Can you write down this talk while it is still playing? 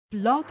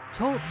Blog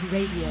Talk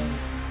Radio.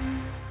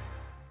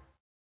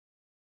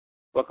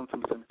 Welcome to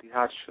the Timothy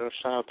Hot Show.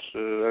 Shout out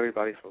to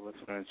everybody for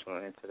listening and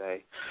tuning in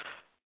today.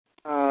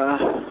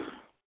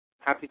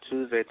 Happy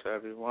Tuesday to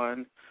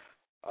everyone.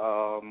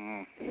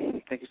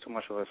 Thank you so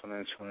much for listening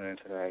and tuning in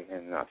today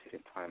and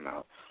taking time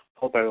out.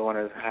 Hope everyone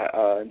is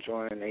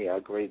enjoying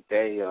a great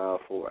day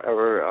for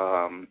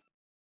whatever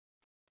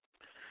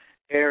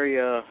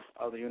area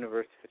of the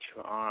universe that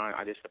you're on.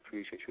 I just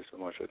appreciate you so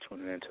much for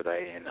tuning in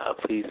today, and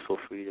please feel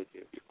free to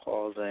give your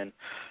calls in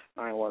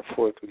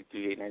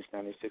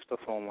 914-338-1996. The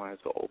phone lines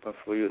are open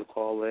for you to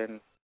call in,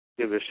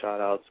 give your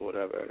shout-outs,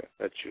 whatever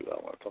that you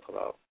want to talk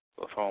about.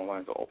 The phone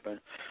lines are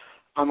open.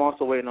 I'm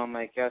also waiting on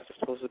my guest. It's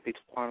supposed to be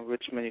Tequan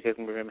Richmond. You guys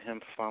can remember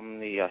him from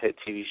the hit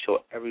TV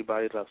show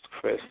Everybody Loves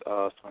Chris.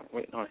 So I'm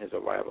waiting on his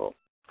arrival.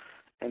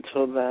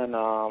 Until then,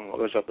 we're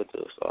going to jump into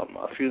a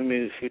few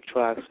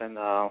tracks, and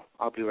I'll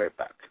be right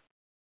back.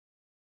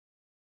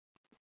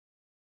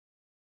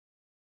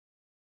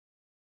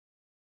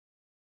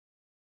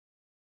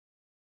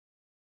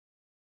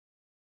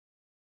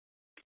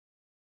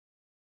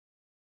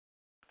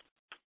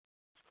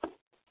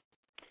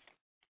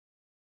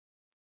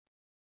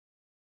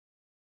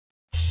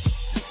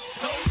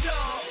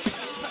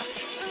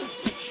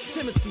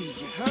 Timothy,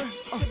 you heard?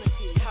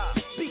 Timothy,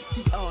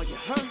 BTR, you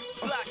heard?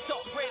 Black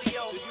Talk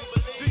Radio,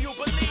 do you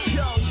believe?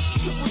 Yo,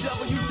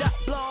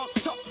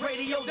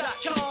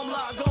 www.blogtalkradio.com,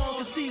 log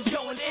on to see it's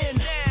going in.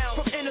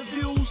 From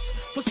interviews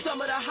for some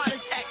of the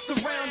hottest acts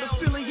around,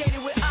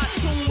 affiliated with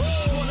iTunes,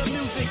 Warner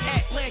Music,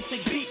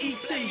 Atlantic,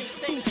 BET,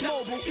 Boost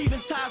Mobile,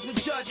 even ties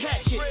with Judge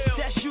Hatchett.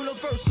 That's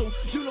Universal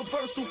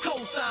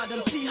co-signed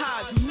him.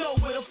 T-High, you know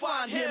where to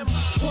find him.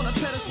 On a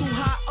pedestal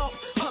high up,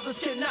 others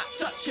cannot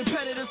touch,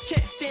 competitors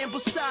can't stand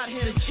beside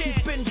him. He's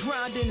been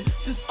grinding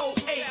since '08,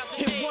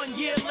 and 1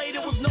 year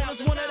later was known as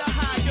one of the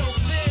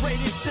highest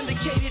rated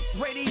syndicated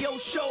radio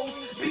shows.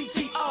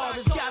 BTR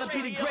has gotta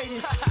be the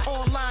greatest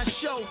online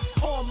show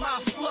on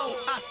my flow.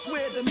 I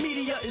swear the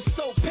media is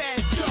so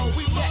past go.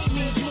 That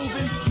means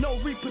moving, no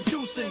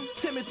reproducing.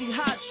 Timothy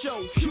Hot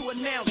Show, you are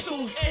now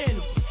tuned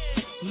in.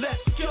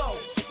 Let's go.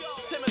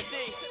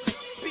 Timothy,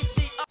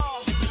 BTR,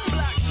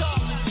 Black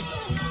Talk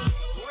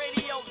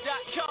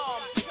Radio.com.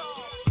 It's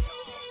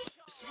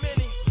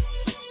Minnie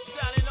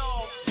signing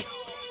off.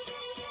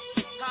 I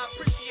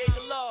appreciate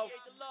the love.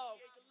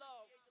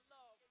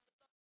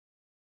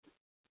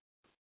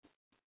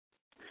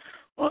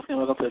 Okay,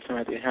 welcome to the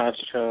Timothy Hot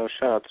Show.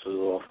 Shout out to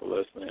you all for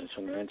listening and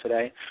tuning in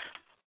today.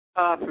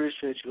 I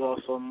appreciate you all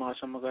so much.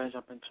 I'm going to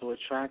jump into a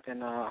track,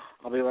 and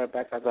I'll be right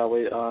back as I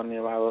wait on the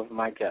arrival of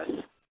my guest.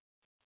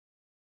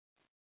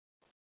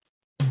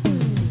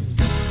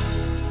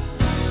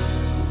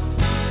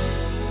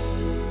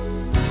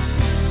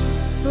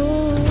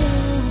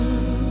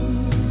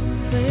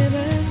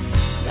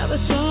 The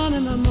sun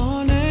in the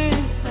morning,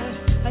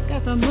 I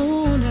got the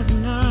moon at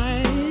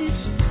night.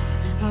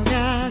 I've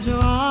got your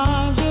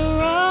arms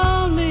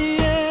around me,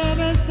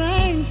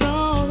 everything's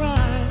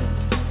alright.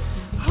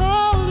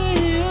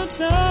 Holding you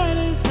tight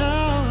is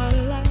how I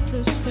like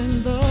to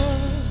spend the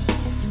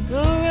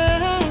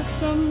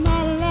rest of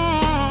my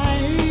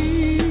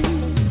life.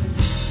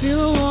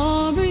 Feel the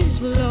warm breeze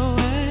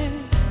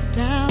blowing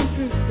down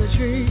through the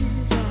trees.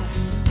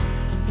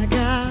 I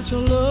got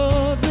your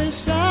love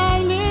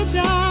beside me,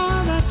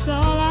 down. That's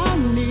all I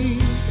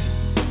need.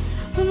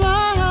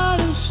 My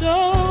heart and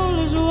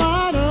soul is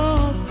wide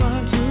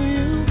open to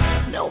you.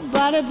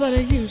 Nobody but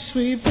you,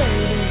 sweet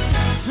baby.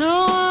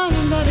 No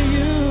one but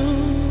you.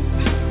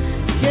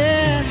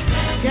 Yeah,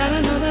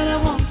 gotta know that I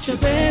want you,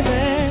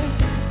 baby.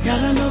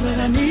 Gotta know that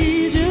I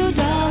need you,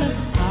 darling.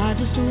 I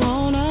just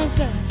wanna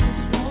say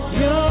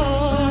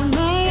you're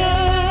my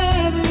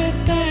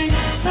everything.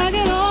 Like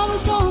in all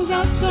the songs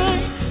I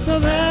sing, the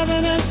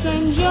happiness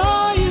and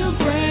joy you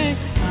bring.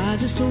 I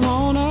just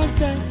wanna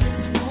say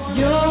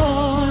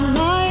you're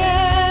my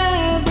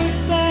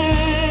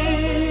everything.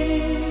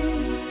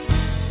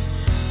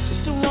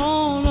 Just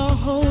wanna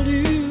hold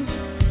you,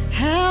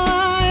 how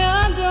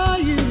I adore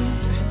you.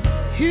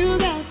 You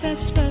got that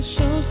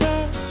special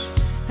touch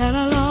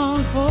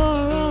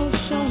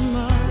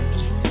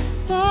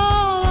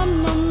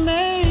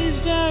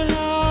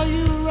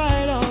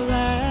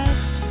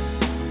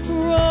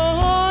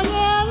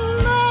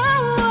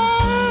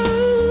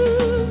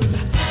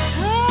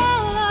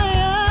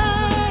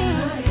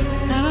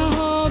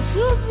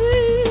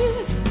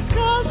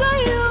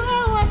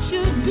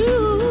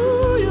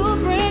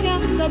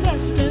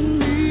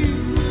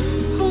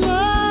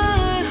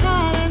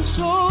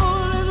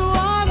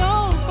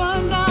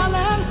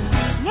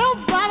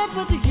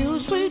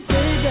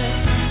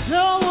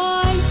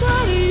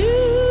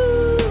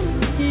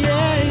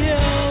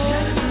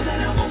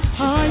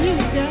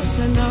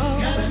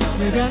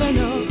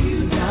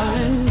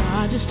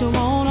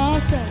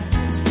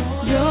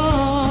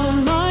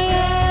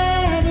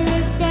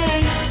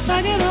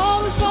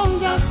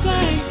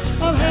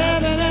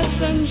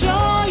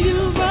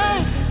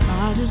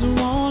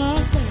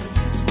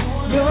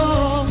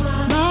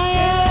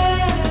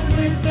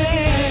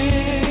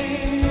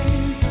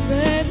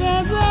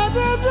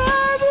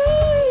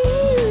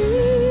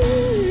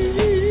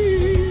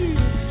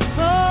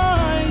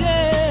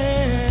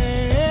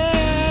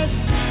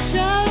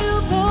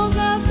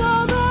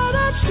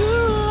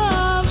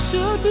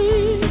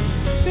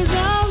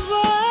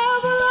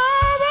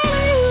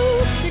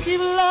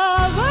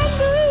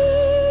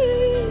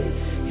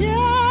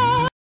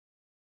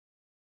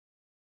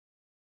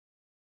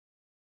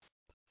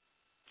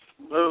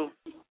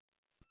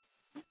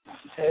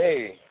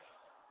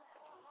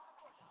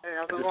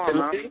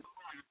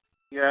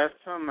Yeah,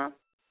 it's him, man.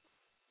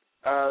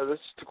 This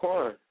is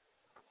Tequan.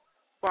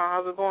 Well,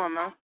 how's it going,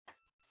 man?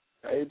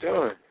 How you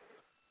doing?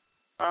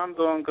 I'm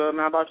doing good,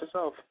 man. How about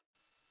yourself?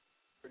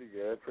 Pretty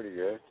good.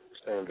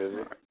 Staying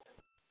busy.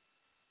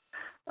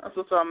 That's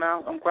what's up,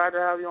 man. I'm glad to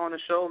have you on the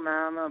show,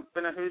 man. I've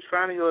been a huge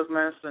fan of yours,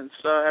 man, since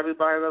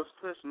Everybody Loves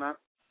Chris, man.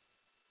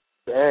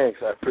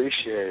 Thanks, I appreciate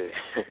it.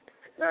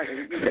 Yeah,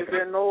 you're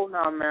getting old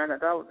now, man.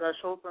 That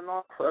show's been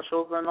off. That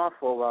show's been off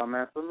for a while,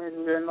 man. So maybe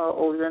you're getting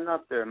old, you're getting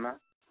up there, man.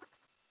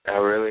 I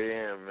really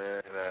am,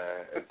 man.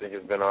 I think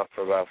it's been off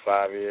for about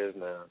 5 years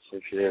now,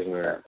 6 years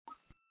now.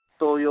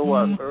 So you're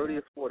what, 30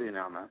 or 40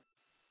 now, man?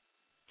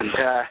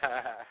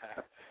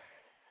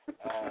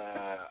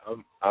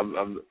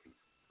 I'm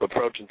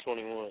approaching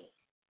 21.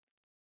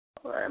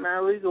 All right,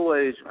 man. Legal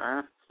age,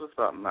 man. What's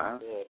up, man?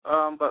 Yeah.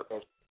 But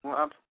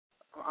well,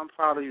 I'm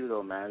proud of you,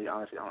 though, man.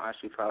 Honestly, I'm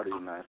actually proud of you,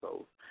 man.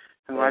 So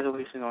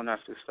congratulations on that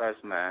success,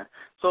 man.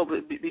 So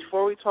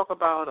before we talk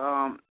about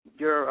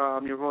your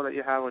role that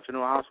you have with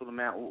General Hospital,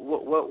 man,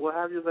 what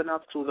have you been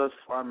up to thus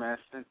far, man,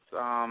 since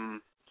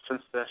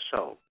that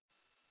show?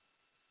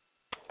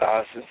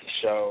 Since the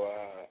show,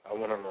 I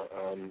went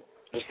on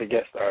just a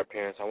guest star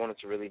appearance. I wanted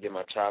to really get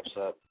my chops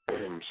up,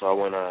 so I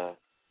went. I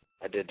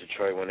did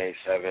Detroit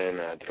 187.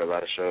 I did a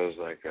lot of shows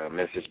like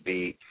Memphis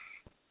Beat.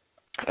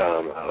 A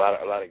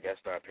lot of guest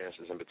star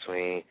appearances in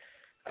between.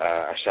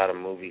 I shot a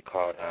movie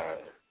called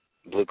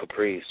Blue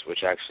Caprice,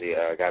 which actually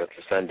got it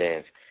to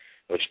Sundance,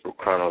 which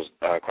chronicles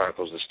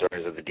the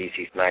stories of the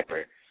DC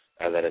sniper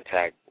that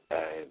attacked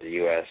the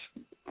U.S.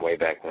 way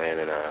back when,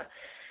 and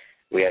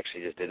we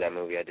actually just did that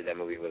movie. I did that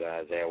movie with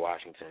Isaiah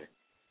Washington,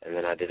 and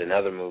then I did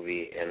another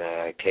movie in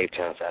Cape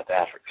Town, South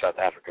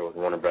Africa with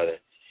Warner Brothers.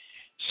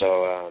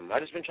 So I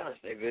just been trying to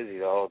stay busy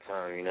the whole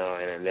time, you know,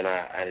 and then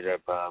I ended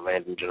up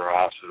landing General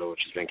Hospital, which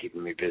has been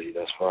keeping me busy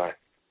thus far.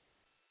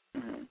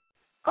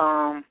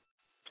 Mm-hmm.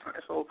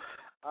 So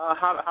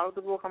how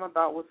did the role come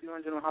about with you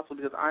in General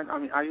Hospital? Because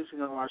I usually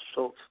don't watch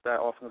shows that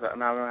often,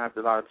 and I don't have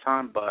a lot of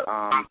time, but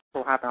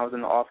so happened I was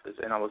in the office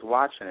and I was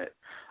watching it.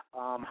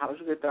 How did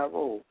you get that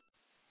role?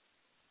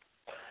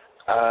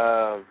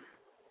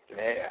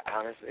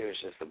 Honestly, it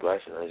was just a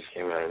blessing. It just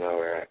came out of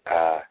nowhere.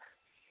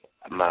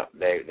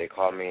 They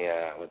called me.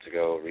 I went to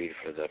go read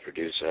for the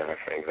producer,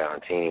 Frank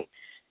Valentini,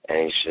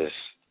 and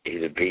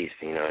he's a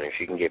beast, you know. And if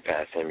you can get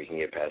past him, you can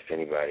get past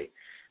anybody.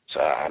 So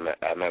I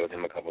met with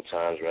him a couple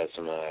times, read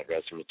some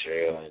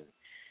material, and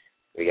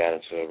we got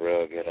into a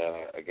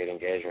good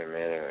engagement,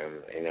 man.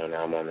 And you know,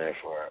 now I'm on there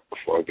for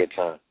a good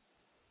time.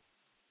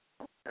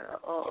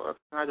 Oh,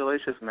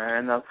 congratulations,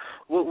 man.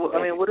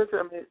 What is it?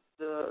 I mean,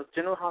 the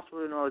General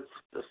Hospital, you know, it's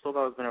a show that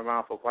has been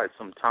around for quite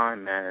some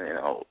time, man. And, you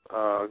know,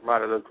 a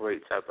lot of the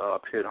greats have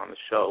appeared on the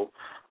show.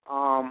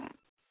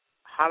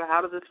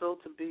 How does it feel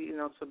to be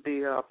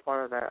a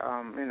part of that,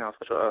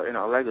 such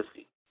a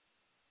legacy?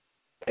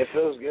 It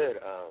feels good.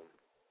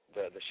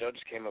 The show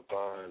just came up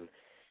on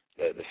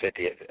the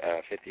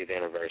 50th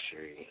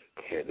anniversary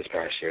here this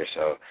past year,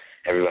 so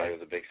everybody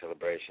was a big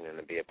celebration, and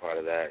to be a part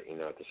of that, you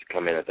know, to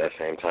come in at that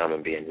same time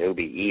and be a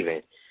newbie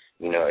even,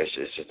 you know,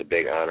 it's just a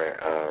big honor.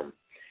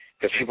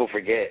 Because people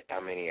forget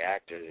how many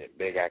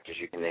big actors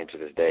you can name to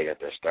this day got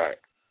their start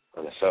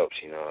on the soaps,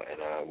 you know.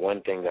 And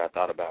one thing that I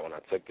thought about when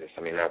I took this,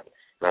 I mean, not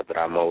that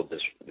I mold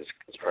this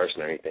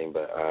person or anything,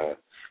 but I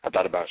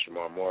thought about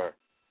Shamar Moore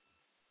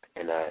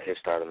and his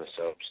start on the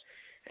soaps,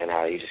 and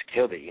how he just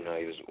killed it. You know,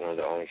 he was one of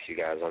the only few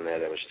guys on there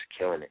that was just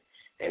killing it.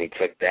 And he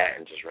took that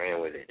and just ran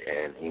with it.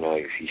 And, you know,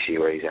 if you see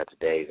where he's at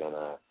today, he's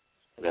on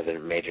another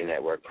major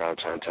network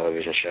primetime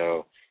television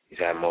show. He's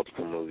had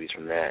multiple movies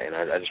from that. And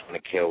I just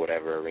want to kill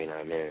whatever arena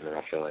I'm in, and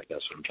I feel like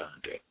that's what I'm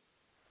trying to do.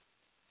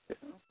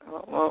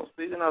 Well,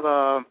 speaking of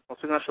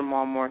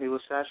Shamar Moore, he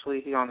was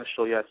actually on the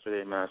show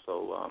yesterday, man.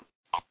 So,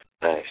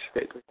 nice.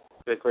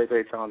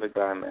 Great talented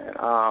guy, man.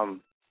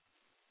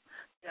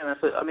 Yeah, man.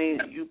 So, I mean,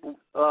 you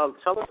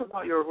tell us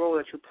about your role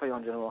that you play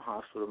on General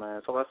Hospital,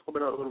 man. So let's go a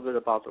little bit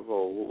about the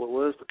role.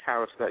 What is the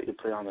character that you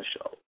play on the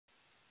show?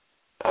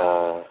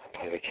 I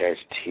play the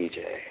character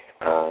TJ.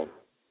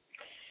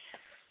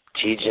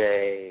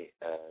 TJ,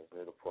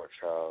 Little Port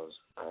Charles.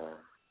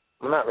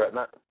 Not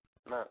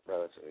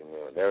relatively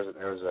new. There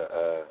was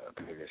a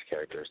previous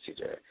character as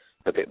TJ,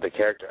 but the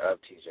character of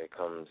TJ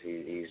comes.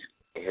 He's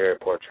here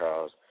at Port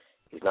Charles.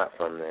 He's not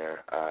from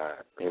there.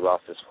 He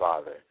lost his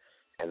father.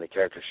 And the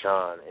character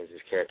Sean is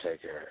his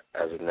caretaker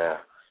as of now,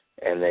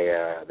 and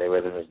they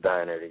live in this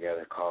diner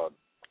together called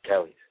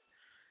Kelly's,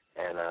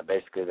 and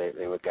basically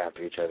they look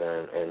after each other.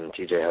 And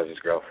TJ has his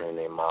girlfriend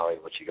named Molly,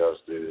 which he goes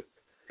through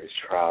his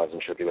trials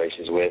and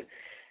tribulations with,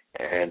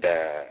 and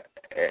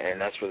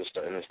that's where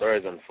the story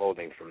is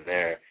unfolding from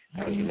there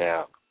as of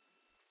now,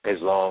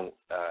 as well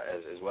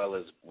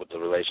as with the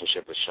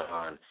relationship with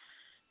Sean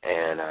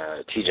and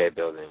TJ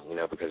building, you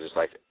know, because it's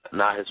like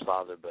not his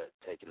father, but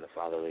taking the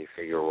fatherly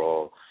figure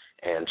role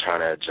and trying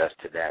to adjust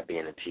to that,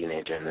 being a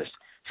teenager in this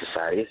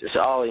society. It's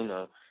all, you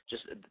know,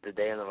 just the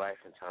day in the life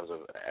in terms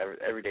of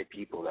everyday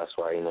people. That's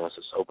why, you know, it's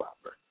a soap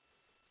opera.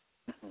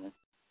 Mm-hmm.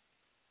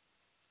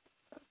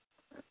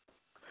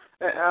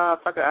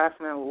 If I could ask,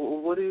 man,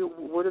 what do you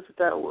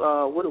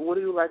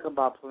like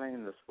about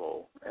playing this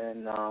role?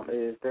 And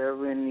is there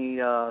any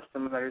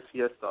similarities to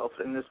yourself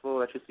in this role,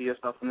 that you see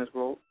yourself in this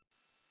role?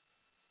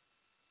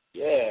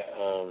 Yeah,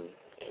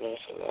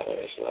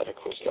 it's a lot of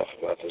cool stuff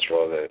about this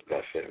role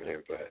that fit me.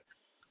 But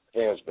I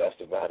think what's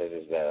best about it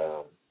is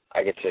that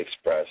I get to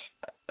express,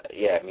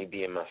 me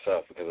being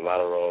myself. Because a lot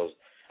of roles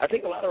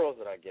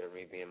that I get are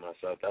me being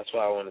myself. That's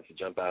why I wanted to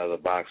jump out of the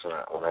box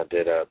when I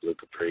did Blue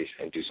Caprice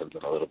and do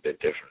something a little bit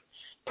different.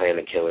 Playing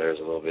the killer is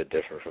a little bit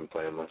different from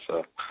playing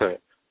myself.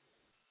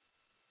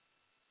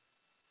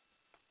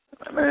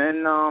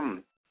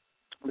 And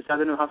besides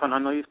the New Hospital, I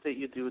know you said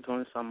you were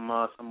doing some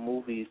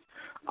movies.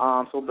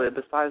 But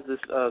besides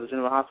this, the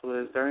General Hospital,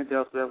 is there anything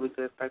else that we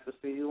could expect to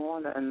see you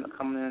on and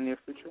coming in the near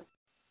future?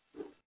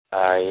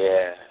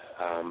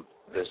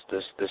 This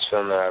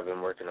film that I've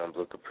been working on,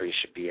 Blue Capri,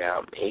 should be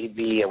out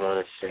maybe, I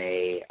want to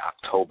say,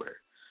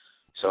 October.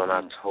 So in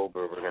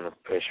October, we're going to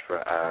push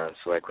for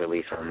select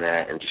release on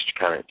that and just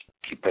kind of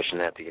keep pushing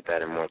that to get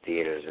that in more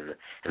theaters. And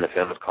the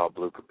film is called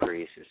Blue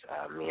Caprice. It's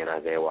me and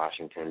Isaiah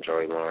Washington,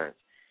 Joey Lawrence,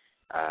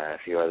 a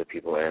few other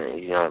people.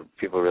 And,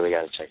 people really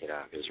got to check it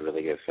out. It's a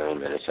really good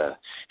film, and it's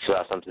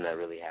about something that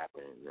really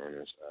happened, and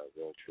it's a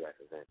real true life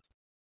event.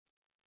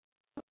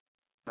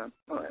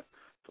 All right.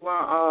 Well,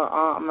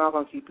 I'm not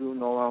going to keep you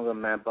no longer,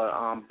 man, but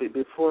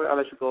before I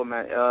let you go,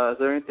 man, is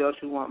there anything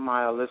else you want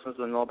my listeners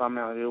to know about,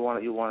 man? You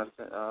want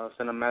to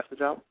send a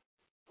message out?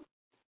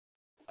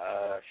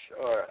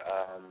 Sure.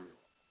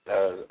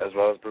 As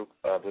well as Blue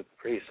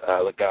Caprice,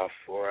 look out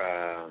for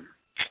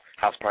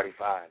House Party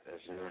 5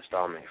 as a new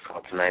installment. It's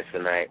called Tonight's the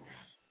Night.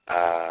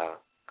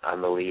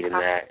 I'm the lead in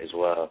that as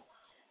well.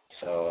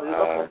 So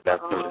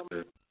that's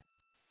good.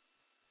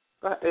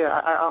 Yeah,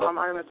 I'm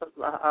going to talk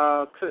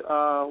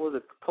was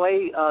it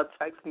Clay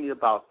texted me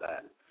about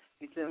that.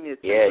 He sent me a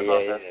text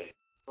about that.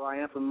 So I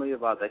am familiar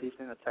about that. He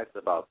sent a text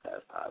about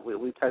that.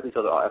 We text each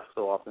other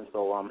so often,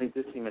 so he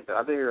did send me that.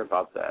 I did hear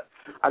about that.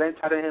 I didn't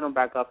hit him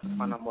back up to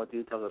find out more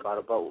details about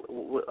it, but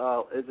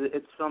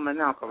it's filming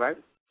now, correct?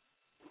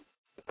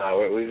 No,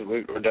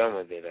 we're done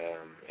with it.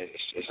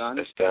 It's done?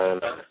 It's done.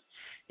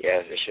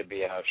 Yes, it should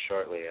be out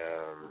shortly.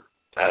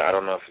 I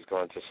don't know if it's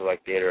going to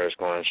select theater or it's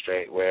going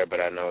straight where, but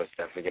I know it's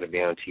definitely going to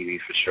be on TV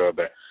for sure.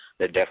 But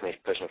they're definitely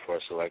pushing for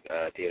a select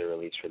theater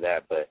release for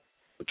that. But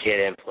the Kid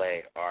and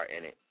Play are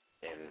in it,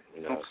 and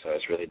so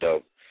it's really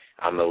dope.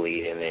 I'm the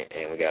lead in it,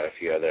 and we got a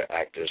few other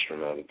actors from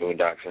the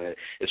Boondocks in it.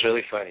 It's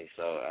really funny,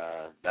 so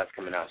that's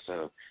coming out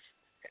soon.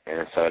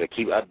 And so to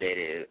keep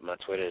updated, my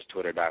Twitter is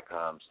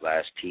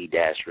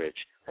twitter.com/t-rich.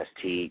 That's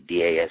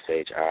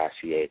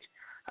TDASHRICH.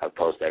 I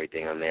post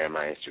everything on there,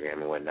 my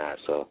Instagram and whatnot.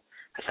 So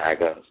that's how it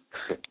goes.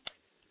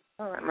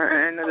 All right,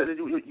 man. And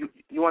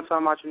you want to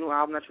talk about your new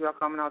album that you got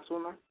coming out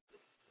soon, man?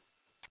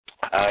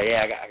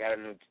 I got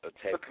a new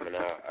tape coming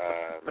out.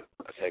 A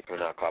tape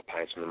coming out called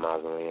Pints from the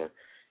Mausoleum,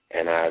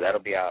 and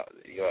that'll be out.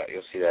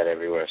 You'll see that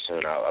everywhere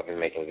soon. I'll be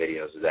making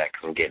videos of that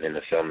because I'm getting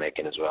into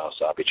filmmaking as well.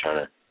 So I'll be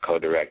trying to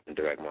co-direct and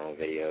direct my own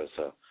videos.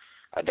 So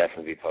I'll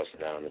definitely be posting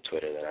that on the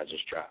Twitter that I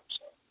just dropped.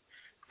 So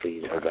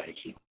please, everybody,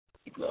 keep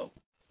low.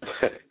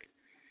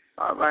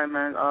 All right,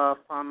 man.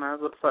 Fine, man.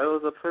 It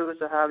was a privilege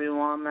to have you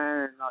on,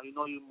 man. And you're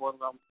more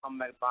than welcome to come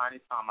back by any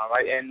time, all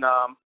right? And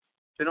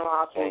General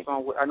Hospital's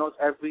on. I know it's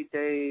every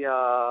day.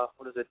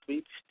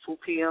 2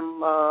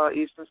 p.m.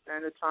 Eastern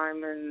Standard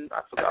Time, and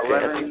I forgot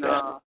 11. Say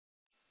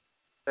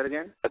that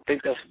again. I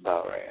think that's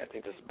about right.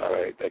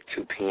 Like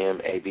 2 p.m.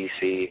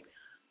 ABC.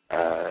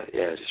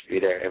 Just be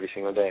there every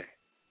single day.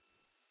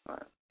 All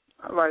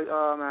right,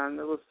 man.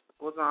 It was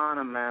an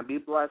honor, man. Be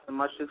blessed and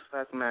much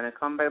success, man. And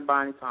come back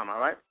by any time, all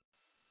right?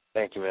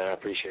 Thank you, man. I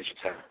appreciate your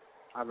time.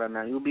 All right,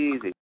 man. You'll be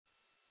easy.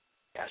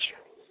 Gotcha.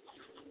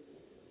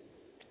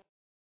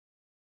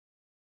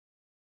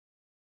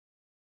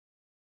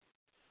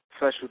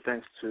 Special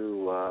thanks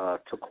to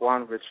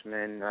Tequan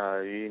Richmond.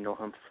 You know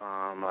him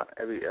from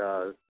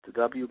the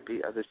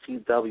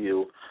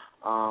CW.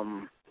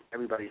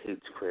 Everybody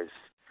Hates Chris.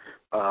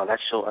 That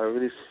show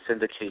released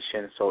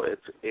syndication, so it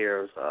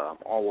airs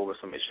all over.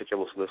 So make sure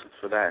you listen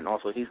for that. And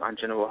also, he's on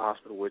General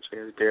Hospital, which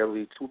airs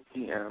daily 2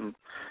 p.m.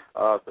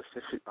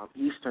 Pacific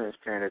Eastern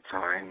Standard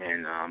Time,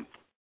 and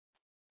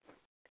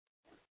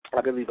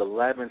I believe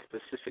 11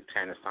 Pacific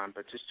Standard Time.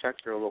 But just check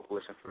your local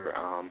listen for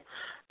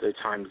the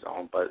time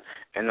zone.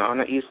 And on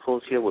the East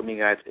Coast here with me,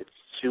 guys, it's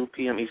 2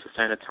 p.m. Eastern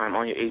Standard Time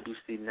on your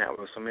ABC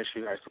network. So make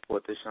sure you guys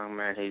support this young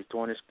man. He's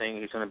doing his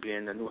thing. He's going to be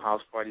in the new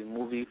House Party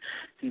movie.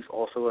 He's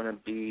also going to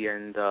be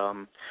in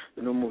the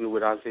new movie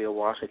with Isaiah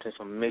Washington.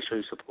 So make sure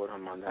you support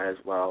him on that as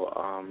well.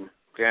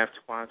 Grant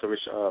Tequan's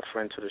a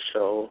friend to the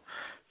show,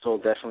 so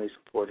definitely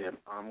support him.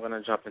 I'm going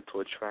to jump into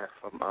a track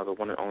from the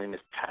one and only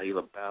Miss Patti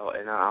LaBelle,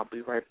 and I'll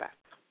be right back.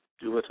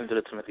 You listen to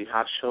the Timothy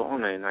Hot Show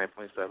on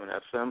 99.7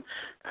 FM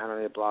and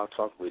on the Blog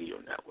Talk Radio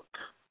Network.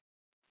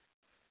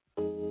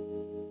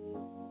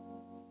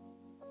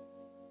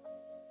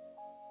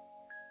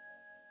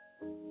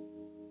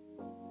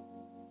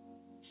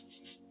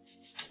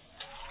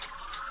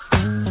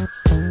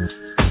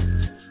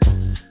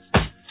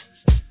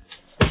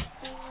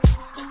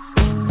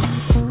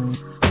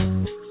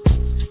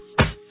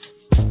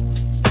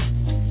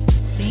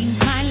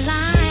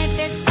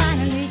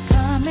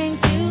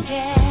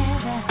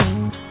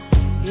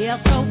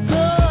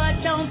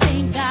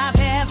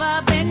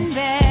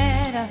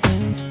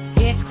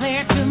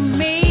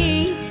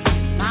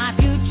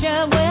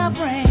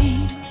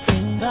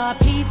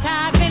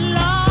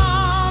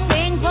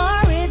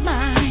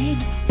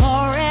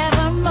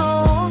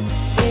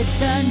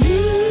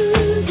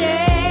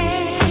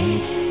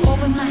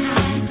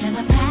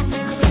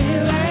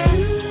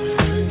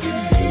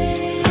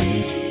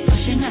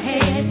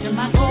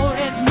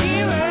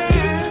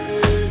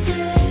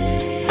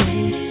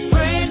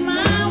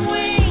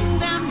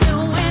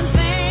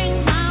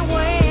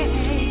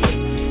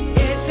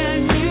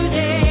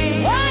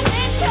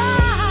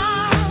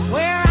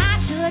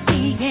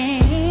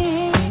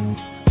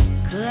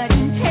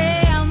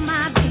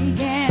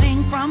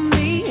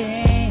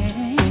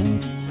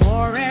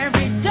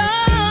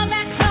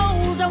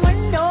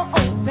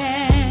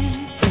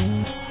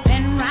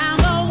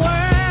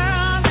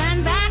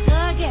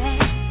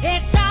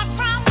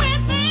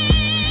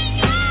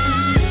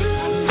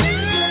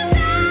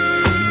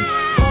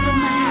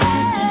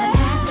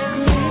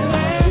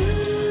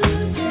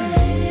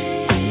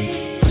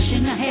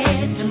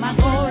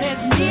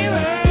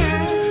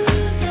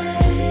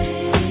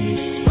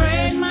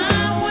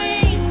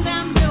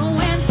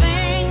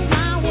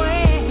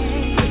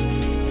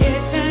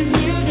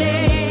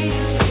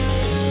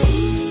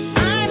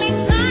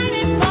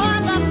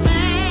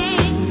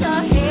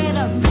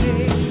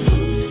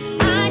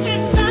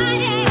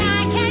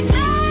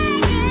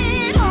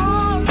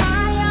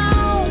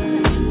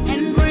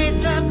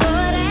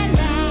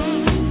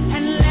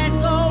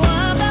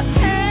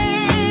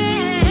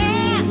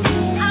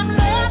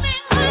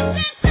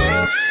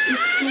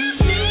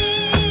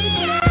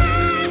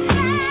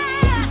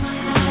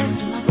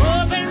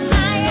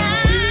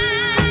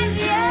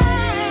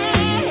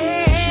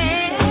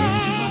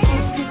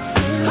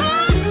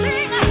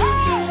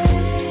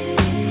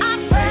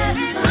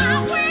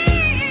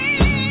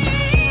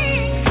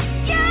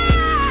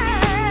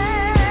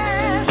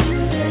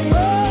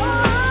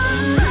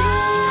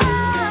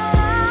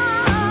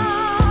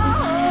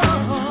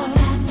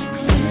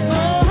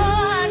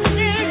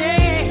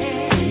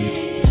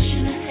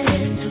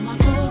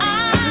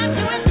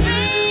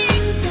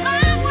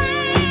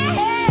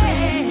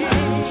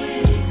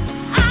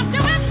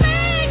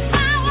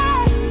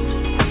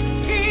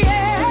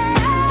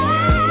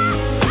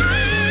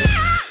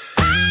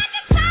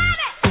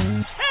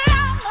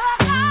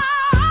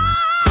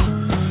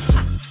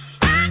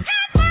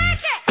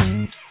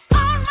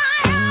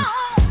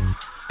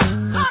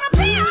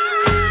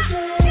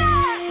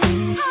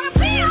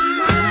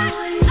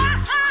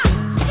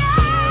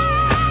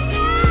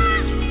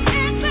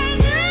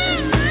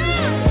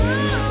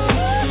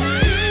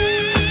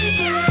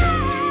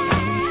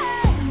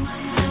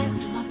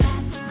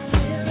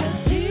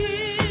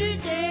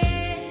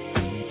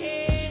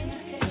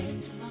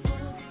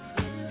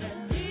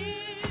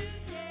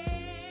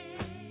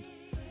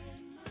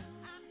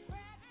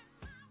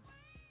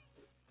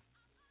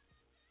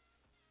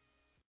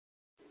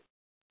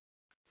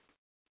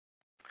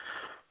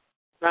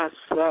 That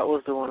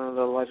was the one of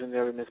the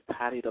legendary Miss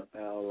Patti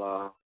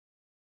LaBelle,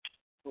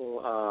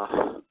 who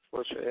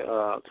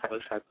title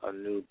track "A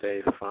New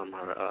Day" from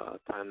her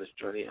Timeless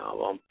Journey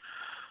album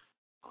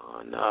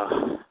on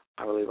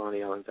I believe on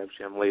the Ellen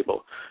FGM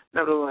label.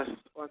 Nevertheless,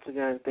 once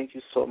again, thank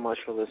you so much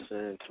for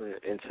listening to me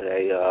in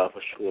today. It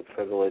was truly a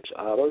privilege.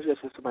 Those guys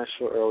listened to my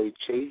show early.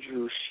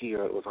 Jeju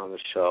Shear was on the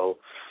show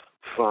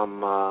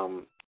from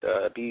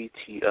the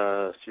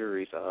BET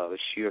series, the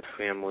Shear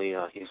family.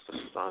 He's the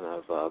son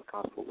of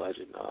gospel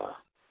legend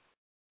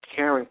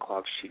Karen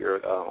Clark Shear,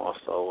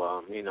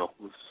 also,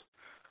 who's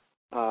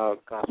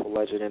gospel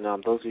legend. And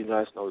those of you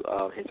guys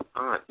know his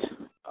aunt,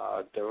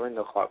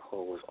 Dorinda Clark,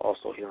 who was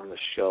also here on the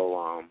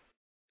show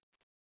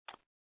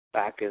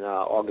back in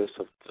August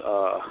of,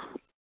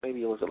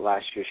 maybe it was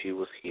last year she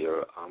was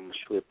here. It's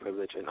really a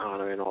privilege and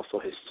honor. And also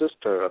his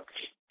sister,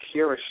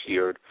 Kira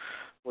Sheard,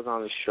 was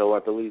on the show, I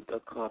believe,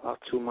 about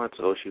 2 months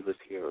ago. She was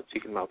here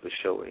speaking about the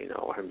show and,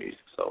 her music.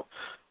 So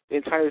the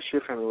entire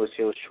Shear family was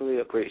here. It was truly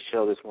a great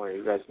show this morning.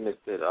 You guys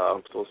missed it.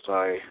 I'm so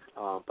sorry.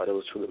 But it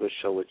was truly a good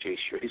show with Jay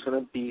Shear. He's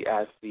going to be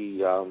at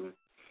the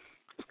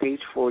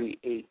Stage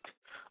 48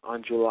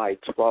 on July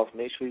 12th.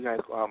 Make sure you guys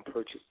go out and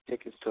purchase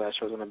tickets to that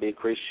show. It's going to be a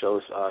great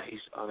show. He's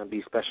going to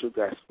be special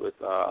guest with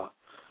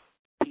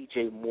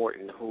P.J.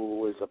 Morton, who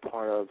was a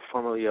part of,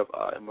 formerly of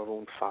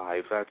Maroon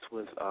 5. That's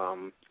with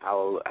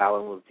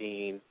Adam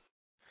Levine.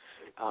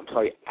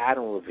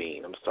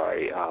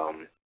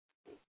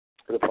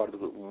 Is a part of the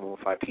group Maroon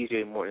 5.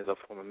 P.J. Morton is a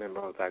former member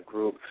of that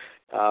group.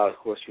 Of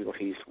course,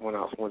 he's one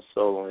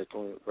solo and is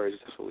doing very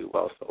successfully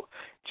well. So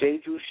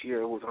Jeju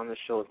Shear was on the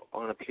show,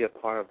 on to be a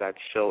part of that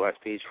show at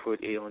Stage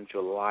 48 on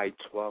July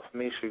 12th.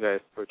 Make sure you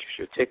guys purchase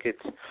your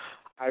tickets.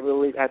 I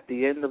believe at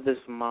the end of this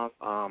month,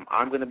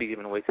 I'm going to be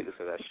giving away tickets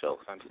to that show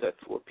because I'm set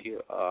to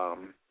appear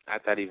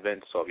at that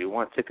event. So if you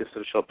want tickets to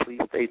the show, please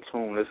stay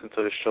tuned. Listen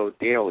to the show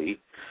daily.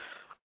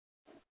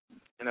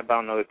 In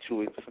about another 2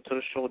 weeks, listen to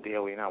the show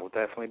daily, and I will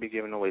definitely be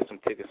giving away some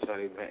tickets to that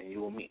event.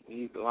 You will meet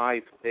me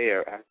live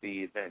there at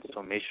the event.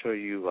 So make sure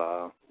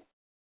you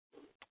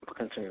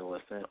continue to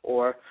listen,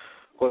 or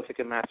go to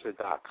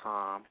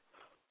Ticketmaster.com,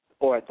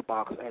 or at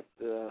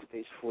the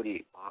Stage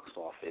 48 box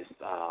office.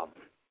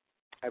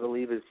 I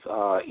believe it's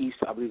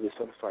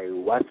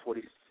West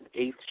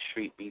 48th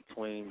Street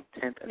between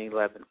 10th and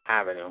 11th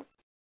Avenue.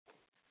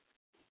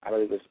 I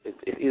believe it's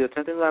either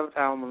 10th and 11th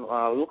Avenue.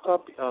 Look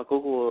up,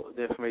 Google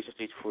the information,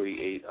 Stage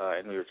 48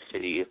 in New York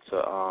City. It's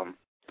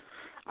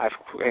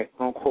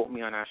don't quote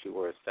me on actually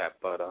where it's at,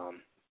 but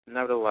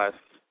nevertheless,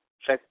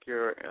 check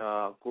your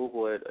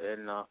Google it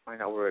and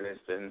find out where it is.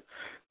 And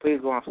please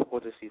go and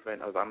support this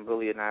event. I'm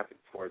really an advocate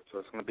for it. So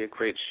it's going to be a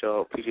great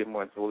show. PJ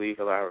Morton's really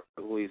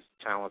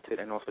talented,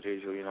 and also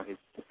Jeju,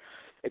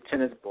 it's in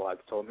his blood.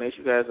 So make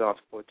sure you guys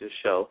support this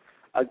show.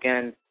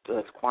 Again,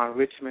 Tequan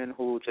Richmond,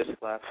 who just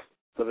left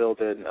the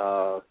building,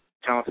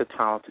 talented,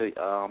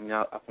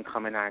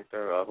 up-and-coming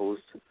actor who's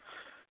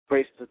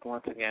graced us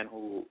once again,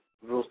 who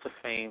rose to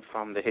fame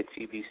from the hit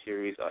TV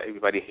series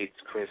Everybody Hates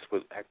Chris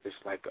with actors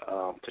like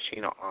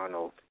Tashina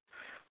Arnold,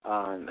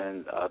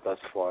 and thus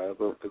far it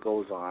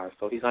goes on.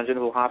 So he's on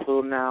General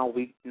Hospital now,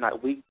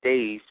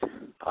 weekdays,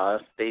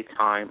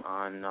 daytime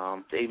on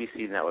the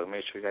ABC network.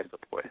 Make sure you guys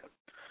support him.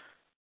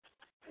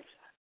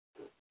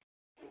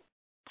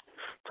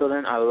 Till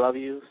then, I love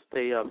you.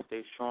 Stay up,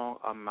 stay strong.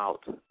 I'm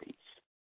out. Peace.